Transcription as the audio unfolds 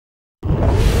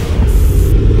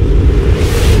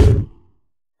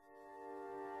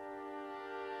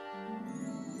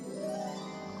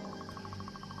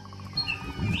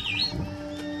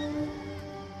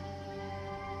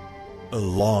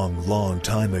long, long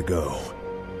time ago,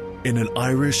 in an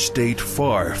Irish state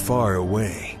far, far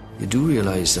away. You do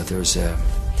realize that there's an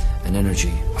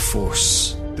energy, a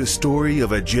force. The story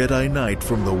of a Jedi Knight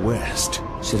from the West.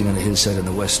 Sitting on a hillside in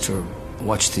the west to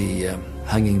watch the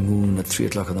hanging moon at 3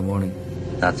 o'clock in the morning.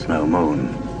 That's no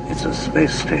moon. It's a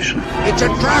space station. It's a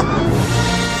trap!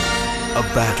 A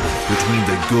battle between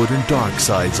the good and dark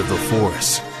sides of the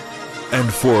Force.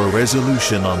 And for a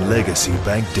resolution on legacy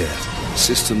bank debt. A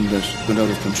system that went out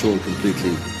of control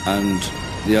completely, and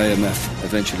the IMF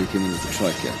eventually came into the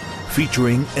trike.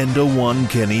 Featuring Enda 1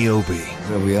 Kenny Obi.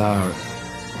 Where we are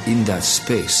in that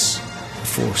space, a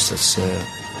force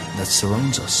that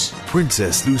surrounds us.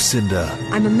 Princess Lucinda.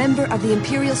 I'm a member of the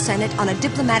Imperial Senate on a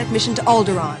diplomatic mission to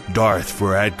Alderaan. Darth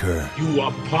Varadkar. You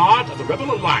are part of the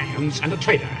Rebel Alliance and a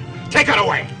traitor. Take it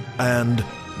away! And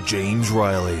James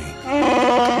Riley.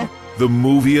 The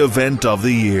movie event of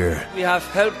the year. We have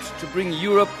helped to bring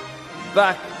Europe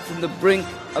back from the brink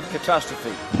of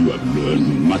catastrophe. You have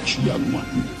learned much, young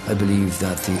one. I believe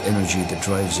that the energy that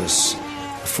drives us,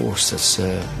 a force that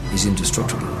is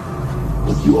indestructible.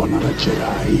 But you are not a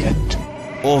Jedi yet.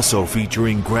 Also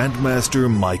featuring Grandmaster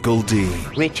Michael D.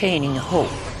 Retaining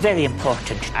hope. Very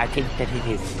important, I think that it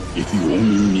is. If you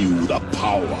only knew the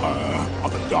power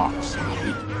of the dark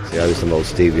side. See, I was the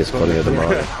most devious cunning of them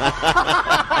all.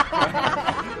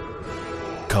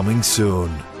 Coming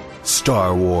soon,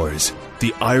 Star Wars,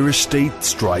 The Irish State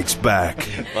Strikes Back.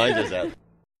 Mind yourself.